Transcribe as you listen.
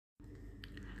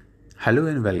Hello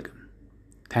and welcome.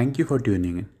 Thank you for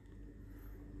tuning in.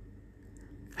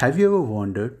 Have you ever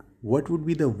wondered what would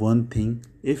be the one thing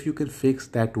if you can fix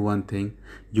that one thing,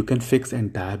 you can fix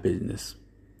entire business?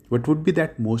 What would be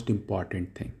that most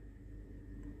important thing?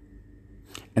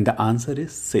 And the answer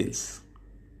is sales.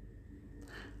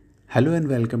 Hello and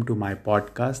welcome to my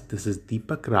podcast. This is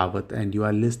Deepak Rawat and you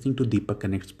are listening to Deepak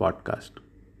Connects podcast.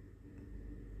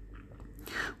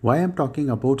 Why I'm talking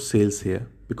about sales here?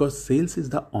 Because sales is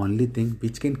the only thing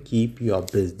which can keep your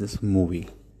business moving.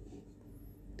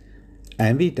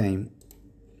 Every time,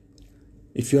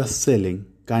 if you are selling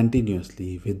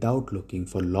continuously without looking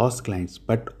for lost clients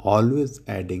but always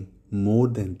adding more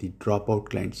than the dropout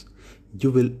clients,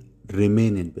 you will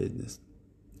remain in business.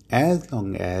 As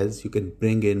long as you can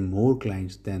bring in more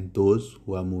clients than those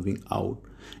who are moving out,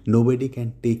 nobody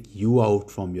can take you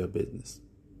out from your business.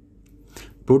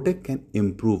 Product can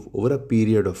improve over a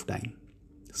period of time.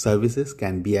 Services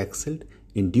can be excelled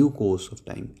in due course of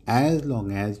time as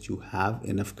long as you have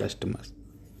enough customers.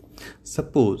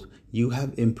 Suppose you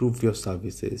have improved your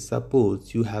services,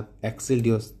 suppose you have excelled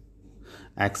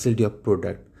your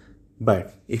product,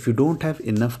 but if you don't have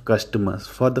enough customers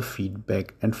for the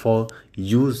feedback and for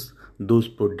use those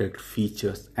product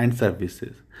features and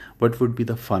services, what would be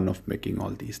the fun of making all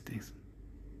these things?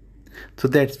 So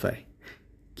that's why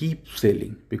keep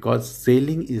selling, because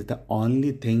selling is the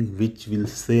only thing which will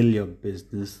sell your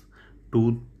business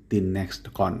to the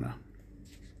next corner.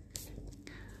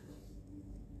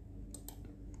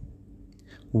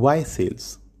 Why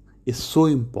sales is so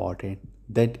important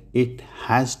that it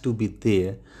has to be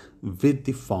there with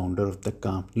the founder of the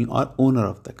company or owner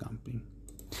of the company?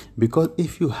 Because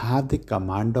if you have the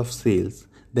command of sales,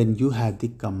 then you have the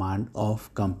command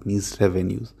of company's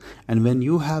revenues, and when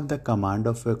you have the command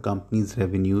of your company's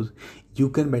revenues, you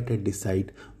can better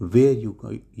decide where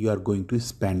you are going to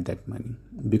spend that money.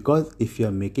 Because if you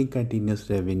are making continuous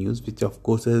revenues, which of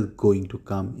course is going to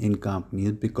come in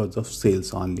companies because of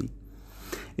sales only,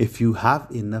 if you have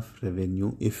enough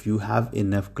revenue, if you have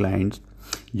enough clients,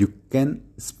 you can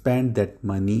spend that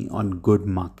money on good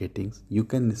marketing, you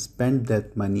can spend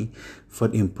that money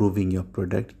for improving your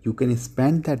product, you can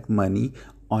spend that money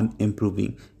on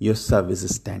improving your service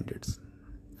standards,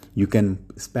 you can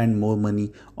spend more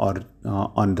money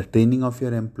on the training of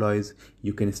your employees,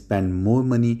 you can spend more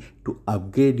money to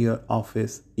upgrade your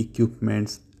office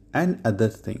equipments and other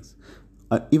things.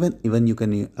 Even you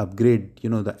can upgrade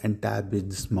the entire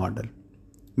business model.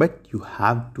 But you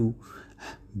have to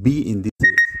be in the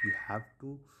sales, you have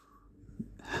to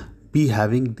be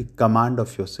having the command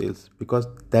of your sales, because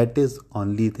that is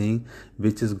only thing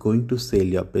which is going to sell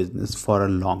your business for a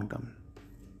long term.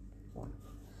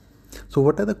 So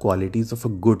what are the qualities of a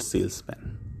good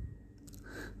salesman?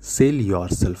 Sell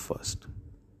yourself first.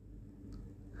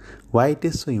 Why it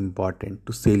is so important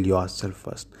to sell yourself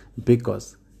first?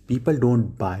 Because people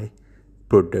don't buy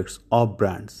products or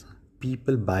brands,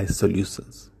 people buy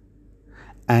solutions,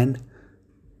 and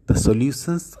the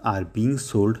solutions are being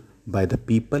sold by the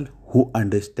people who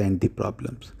understand the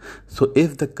problems. So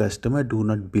if the customer do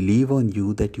not believe on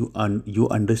you that you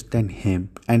understand him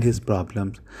and his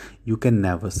problems, you can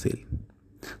never sell.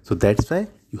 So that's why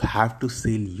you have to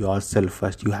sell yourself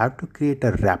first. You have to create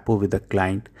a rapport with the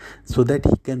client so that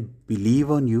he can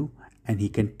believe on you and he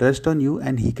can trust on you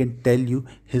and he can tell you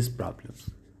his problems.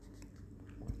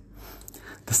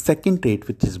 The second trait,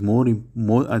 which is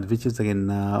which is again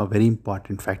a very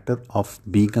important factor of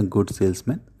being a good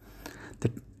salesman,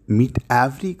 that meet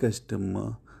every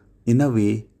customer in a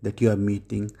way that you are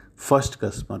meeting first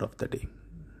customer of the day.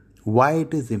 Why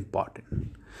it is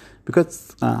important?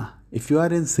 Because if you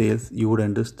are in sales, you would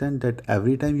understand that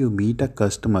every time you meet a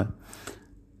customer,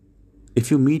 if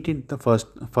you meet in the first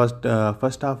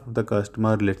half of the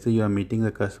customer, let's say you are meeting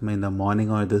the customer in the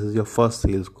morning or this is your first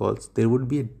sales calls, there would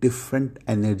be a different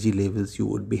energy levels you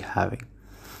would be having.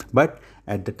 But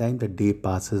at the time the day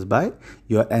passes by,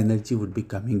 your energy would be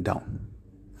coming down.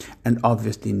 And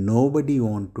obviously nobody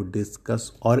want to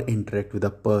discuss or interact with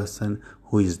a person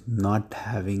who is not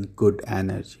having good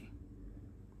energy.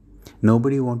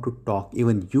 Nobody want to talk.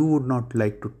 Even you would not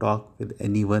like to talk with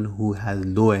anyone who has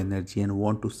low energy and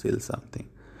want to sell something.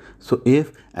 So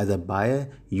if as a buyer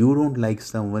you don't like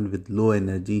someone with low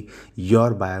energy,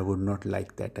 your buyer would not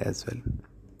like that as well.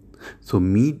 So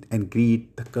meet and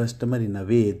greet the customer in a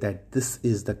way that this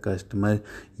is the customer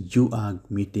you are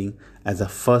meeting as a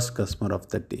first customer of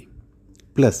the day.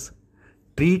 Plus,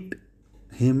 treat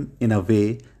him in a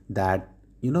way that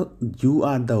you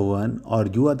are the one or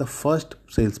you are the first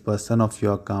salesperson of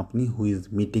your company who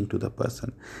is meeting to the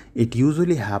person. It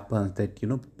usually happens that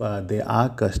there are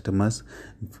customers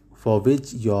for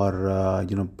which your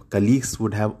colleagues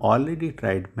would have already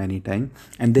tried many times,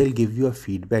 and they'll give you a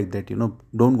feedback that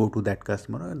don't go to that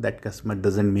customer, or that customer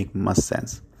doesn't make much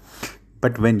sense.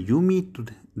 But when you meet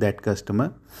that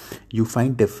customer, you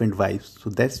find different vibes. So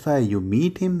that's why you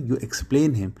meet him, you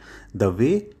explain him the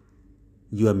way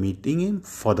you are meeting him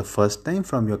for the first time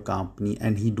from your company,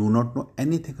 and he do not know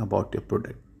anything about your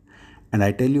product. And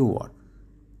I tell you what,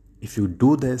 if you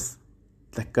do this,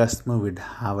 the customer would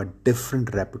have a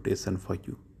different reputation for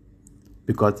you.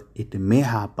 Because it may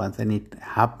happen, and it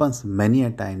happens many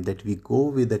a time, that we go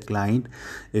with a client,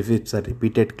 if it's a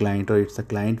repeated client or it's a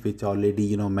client which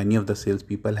already many of the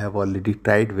salespeople have already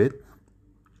tried with.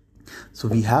 So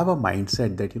we have a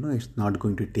mindset that it's not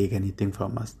going to take anything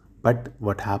from us. But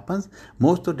what happens,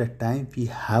 most of the time we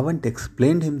haven't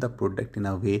explained him the product in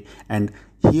a way, and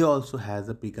he also has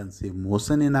a preconceived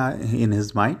notion in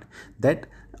his mind that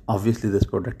obviously this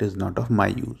product is not of my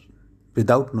use,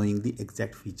 without knowing the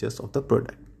exact features of the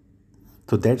product.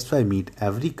 So that's why meet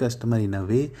every customer in a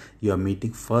way you are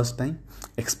meeting first time.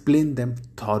 Explain them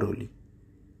thoroughly.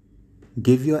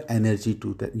 Give your energy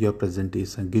to your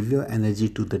presentation. Give your energy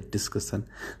to the discussion,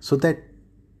 so that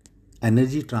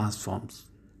energy transforms.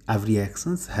 Every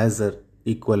action has a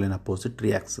equal and opposite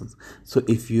reactions. So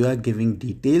if you are giving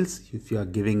details, if you are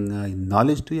giving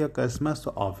knowledge to your customers,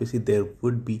 so obviously there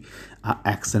would be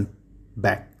action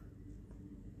back.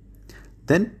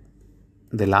 Then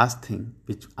the last thing,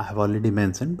 which I have already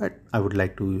mentioned, but I would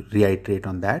like to reiterate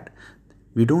on that,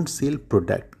 we don't sell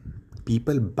product,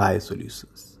 people buy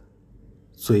solutions.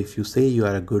 So if you say you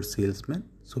are a good salesman,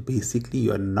 so basically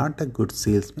you are not a good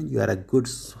salesman, you are a good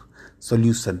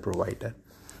solution provider.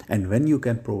 And when you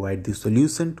can provide the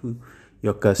solution to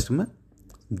your customer,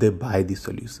 they buy the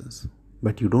solutions.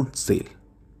 But you don't sell.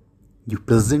 You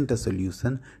present a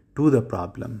solution to the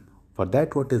problem. For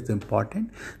that, what is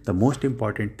important? The most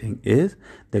important thing is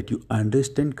that you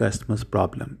understand customer's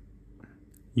problem.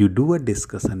 You do a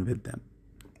discussion with them.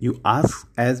 You ask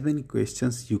as many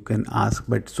questions you can ask,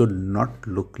 but it should not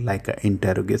look like an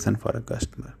interrogation for a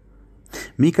customer.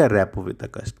 Make a rapport with the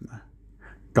customer.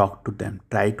 Talk to them,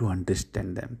 try to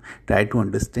understand them, try to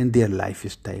understand their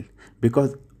lifestyle,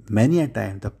 because many a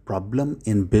time the problem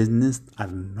in business are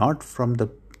not from the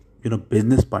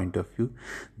business point of view.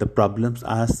 The problems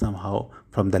are somehow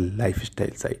from the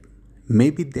lifestyle side.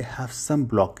 Maybe they have some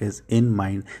blockage in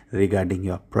mind regarding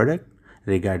your product,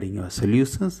 regarding your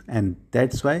solutions, and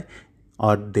that's why,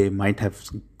 or they might have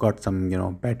got some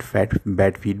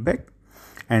bad feedback,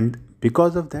 and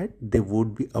because of that they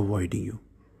would be avoiding you.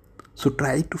 So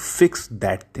try to fix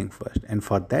that thing first, and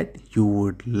for that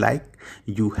you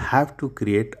have to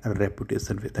create a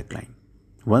reputation with the client.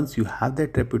 Once you have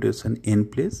that reputation in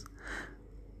place,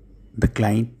 the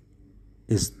client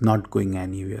is not going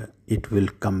anywhere. It will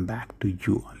come back to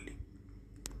you only.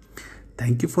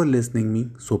 Thank you for listening me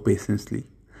so patiently.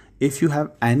 If you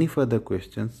have any further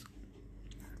questions,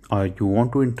 or you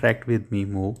want to interact with me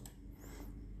more,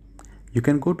 you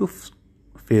can go to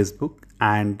Facebook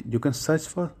and you can search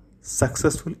for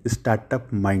Successful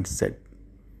Startup Mindset.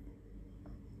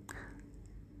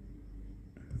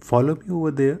 Follow me over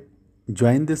there.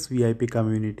 Join this VIP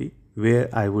community where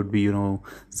I would be,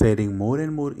 sharing more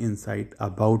and more insight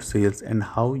about sales and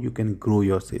how you can grow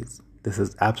your sales. This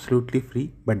is absolutely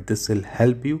free, but this will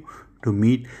help you to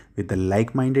meet with the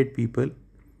like-minded people.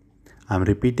 I'm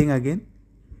repeating again.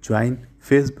 Join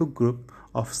Facebook group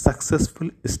of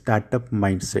Successful Startup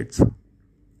Mindsets.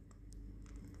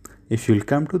 If you'll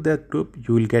come to that group,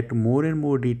 you will get more and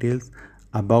more details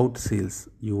about sales.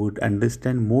 You would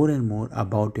understand more and more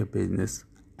about your business.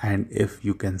 And if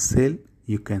you can sell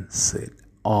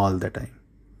all the time.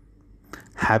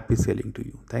 Happy selling to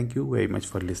you. Thank you very much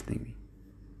for listening.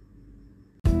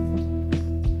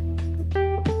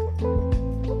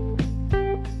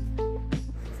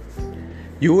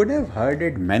 You would have heard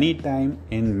it many times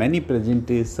in many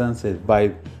presentations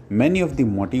by many of the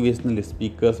motivational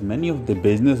speakers, many of the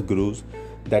business gurus,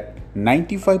 that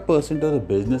 95% of the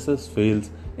businesses fails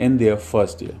in their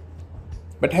first year.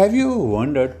 But have you ever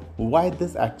wondered why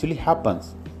this actually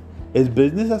happens? Is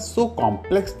business are so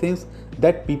complex things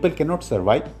that people cannot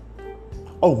survive?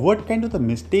 Or what kind of the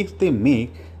mistakes they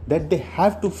make that they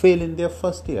have to fail in their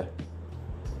first year?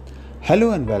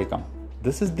 Hello and welcome.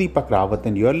 This is Deepak Rawat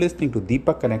and you are listening to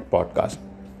Deepak Connect podcast.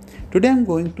 Today I am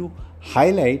going to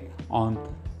highlight on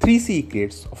 3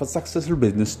 secrets of a successful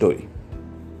business story.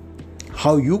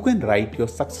 How you can write your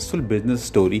successful business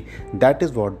story, that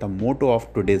is what the motto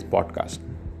of today's podcast.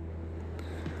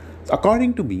 So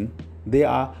according to me, there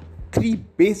are 3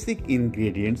 basic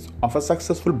ingredients of a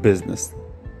successful business.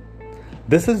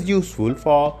 This is useful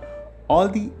for all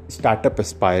the startup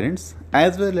aspirants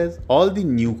as well as all the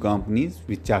new companies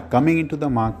which are coming into the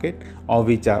market or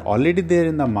which are already there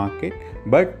in the market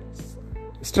but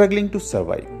struggling to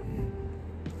survive.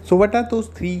 So what are those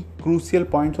three crucial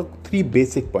points or three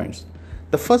basic points?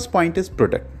 The first point is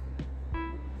product.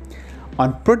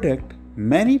 On product,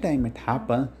 many times it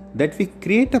happens that we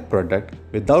create a product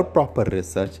without proper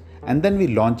research and then we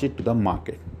launch it to the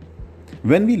market.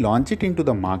 When we launch it into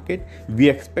the market, we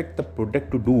expect the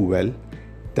product to do well.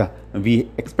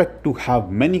 We expect to have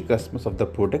many customers of the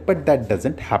product, but that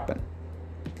doesn't happen.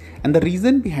 And the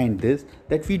reason behind this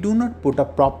that we do not put a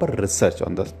proper research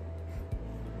on this.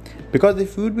 Because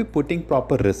if we would be putting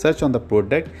proper research on the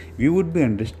product, we would be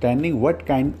understanding what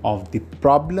kind of the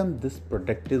problem this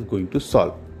product is going to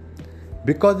solve.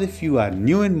 Because if you are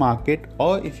new in market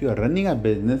or if you are running a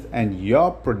business and your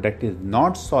product is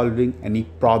not solving any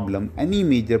problem, any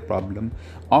major problem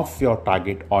of your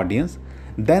target audience,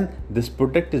 then this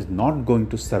product is not going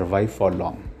to survive for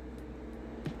long.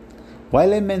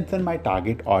 While I mention my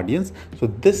target audience, so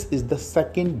this is the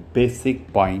second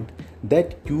basic point,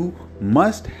 that you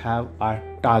must have a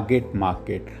target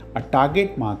market. A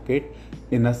target market,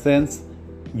 in a sense,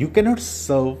 you cannot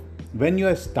serve. When you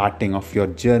are starting off your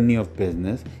journey of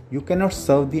business, you cannot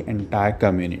serve the entire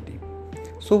community.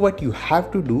 So what you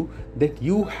have to do, that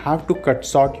you have to cut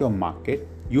short your market.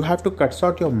 You have to cut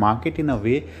short your market in a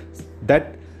way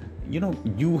that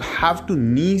you have to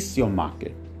niche your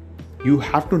market. You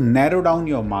have to narrow down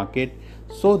your market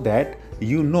so that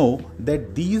you know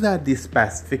that these are the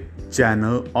specific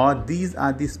channel or these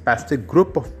are the specific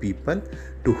group of people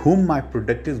to whom my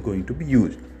product is going to be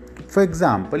used. For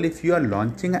example, if you are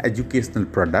launching an educational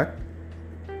product,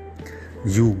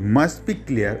 you must be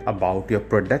clear about your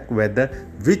product, whether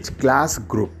which class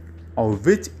group or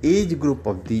which age group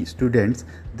of the students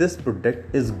this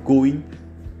product is going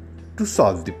to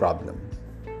solve the problem.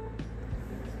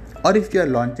 Or if you are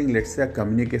launching, let's say, a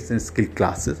communication skill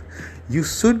classes, you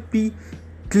should be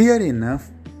clear enough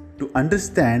to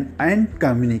understand and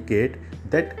communicate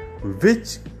that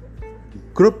which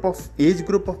age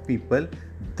group of people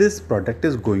this product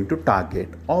is going to target,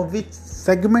 or which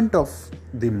segment of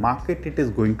the market it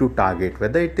is going to target,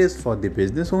 whether it is for the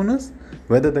business owners,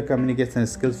 whether the communication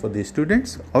skills for the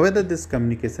students, or whether this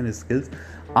communication skills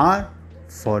are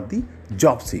for the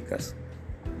job seekers.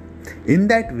 In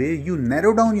that way, you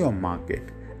narrow down your market,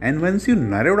 and once you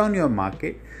narrow down your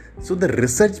market, so the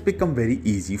research become very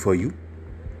easy for you.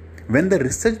 When the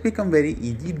research become very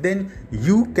easy, then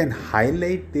you can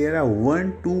highlight there are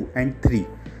 1, 2 and 3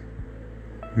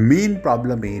 main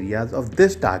problem areas of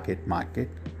this target market.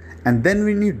 And then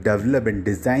when you develop and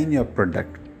design your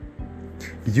product,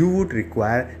 you would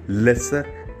require lesser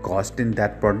cost in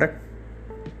that product.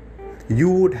 You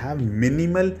would have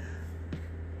minimal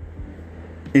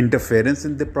interference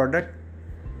in the product,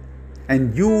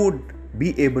 and you would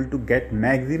be able to get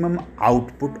maximum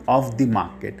output of the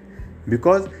market,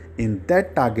 because in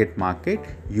that target market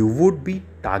you would be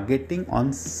targeting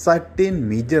on certain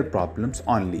major problems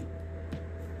only.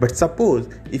 But suppose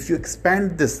if you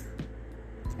expand this,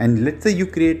 and let's say you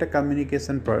create a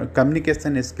communication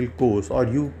skill course, or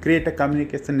you create a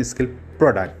communication skill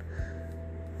product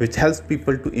which helps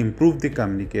people to improve the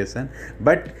communication,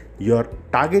 but your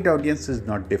target audience is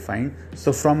not defined.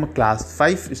 So from a class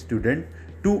 5 student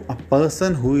to a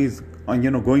person who is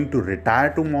going to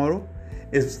retire tomorrow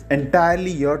is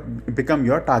entirely become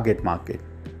your target market.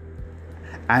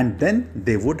 And then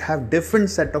they would have different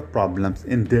set of problems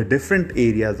in their different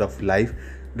areas of life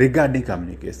regarding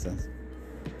communications.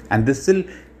 And this will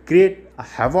create a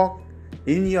havoc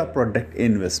in your product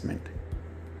investment,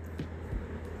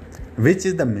 which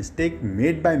is the mistake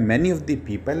made by many of the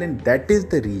people. And that is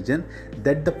the reason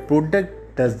that the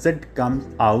product doesn't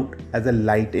come out as a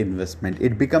light investment.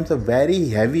 It becomes a very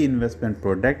heavy investment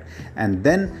product. And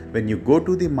then when you go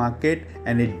to the market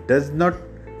and it does not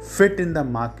fit in the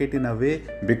market in a way,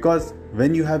 because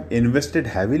when you have invested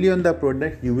heavily on the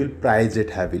product, you will price it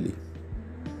heavily,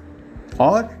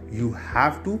 or you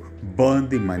have to burn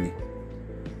the money.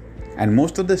 And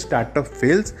most of the startup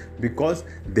fails because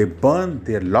they burn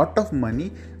their lot of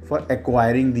money for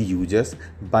acquiring the users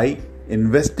by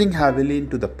investing heavily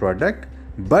into the product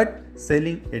but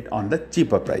selling it on the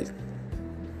cheaper price.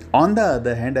 On the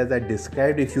other hand, as I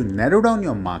described, if you narrow down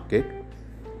your market,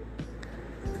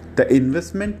 the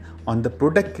investment on the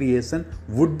product creation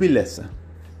would be lesser.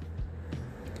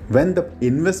 When the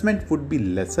investment would be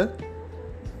lesser,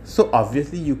 so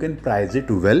obviously you can price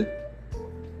it well.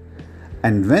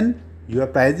 And when you are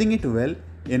pricing it well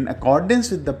in accordance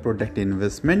with the product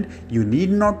investment, you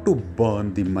need not to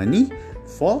burn the money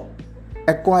for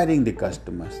acquiring the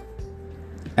customers.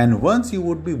 And once you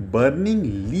would be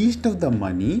burning least of the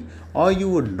money, or you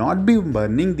would not be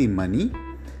burning the money,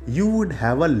 you would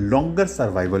have a longer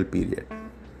survival period.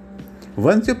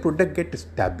 Once your product gets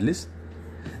established,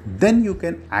 then you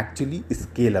can actually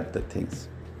scale up the things.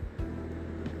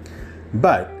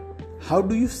 But how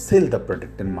do you sell the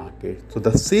product and market? So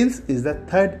the sales is the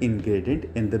third ingredient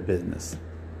in the business.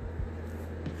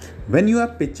 When you are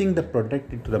pitching the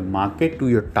product into the market to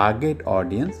your target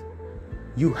audience,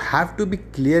 you have to be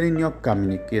clear in your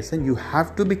communication. You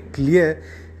have to be clear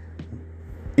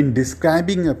in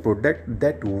describing a product,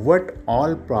 that what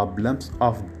all problems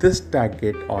of this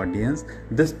target audience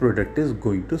this product is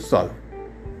going to solve.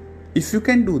 If you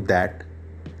can do that,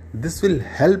 this will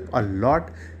help a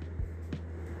lot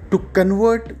to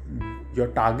convert your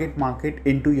target market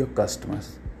into your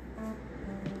customers,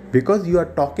 because you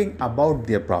are talking about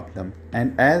their problem.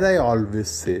 And as I always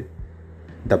say,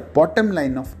 the bottom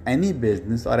line of any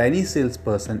business or any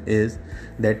salesperson is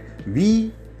that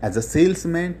we as a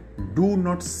salesman do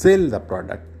not sell the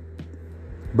product,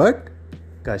 but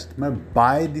customer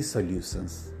buy the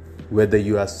solutions. Whether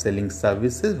you are selling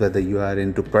services, whether you are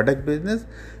into product business,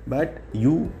 but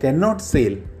you cannot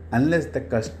sell unless the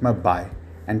customer buy.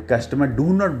 And customer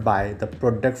do not buy the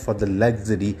product for the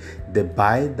luxury, they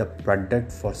buy the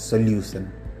product for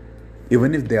solution.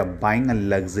 Even if they are buying a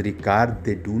luxury car,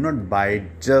 they do not buy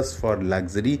it just for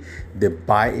luxury, they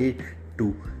buy it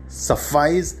to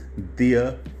suffice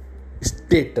their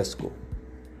status quo,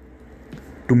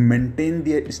 to maintain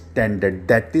their standard.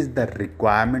 That is the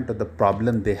requirement of the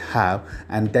problem they have,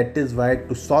 and that is why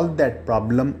to solve that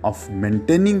problem of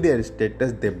maintaining their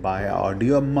status, they buy an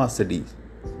Audi or Mercedes.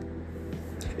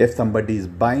 If somebody is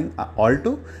buying an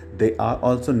Alto, they are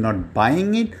also not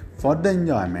buying it for the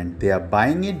enjoyment. They are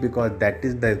buying it because that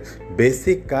is the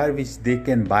basic car which they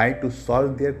can buy to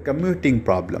solve their commuting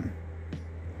problem.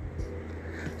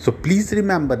 So please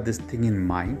remember this thing in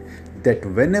mind, that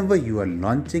whenever you are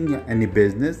launching any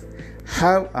business,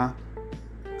 have a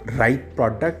right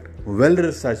product,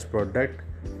 well-researched product.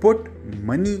 Put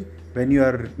money when you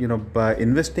are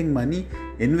investing money,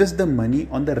 invest the money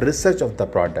on the research of the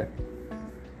product.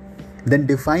 Then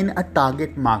define a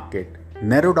target market,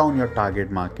 narrow down your target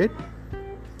market,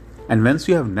 and once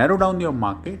you have narrowed down your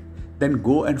market, then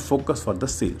go and focus for the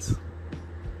sales.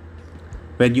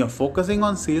 When you are focusing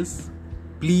on sales,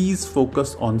 please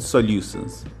focus on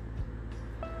solutions,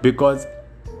 because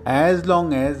as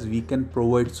long as we can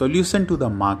provide solution to the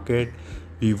market,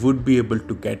 we would be able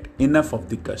to get enough of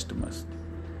the customers.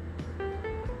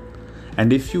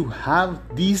 And if you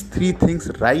have these three things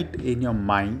right in your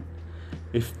mind,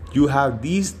 if you have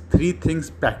these three things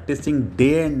practicing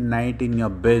day and night in your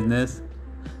business,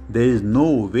 there is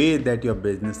no way that your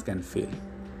business can fail.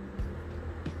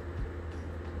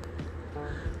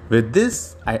 With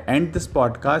this, I end this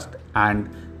podcast, and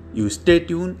you stay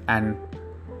tuned. And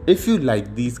if you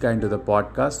like these kind of the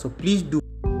podcasts, so please do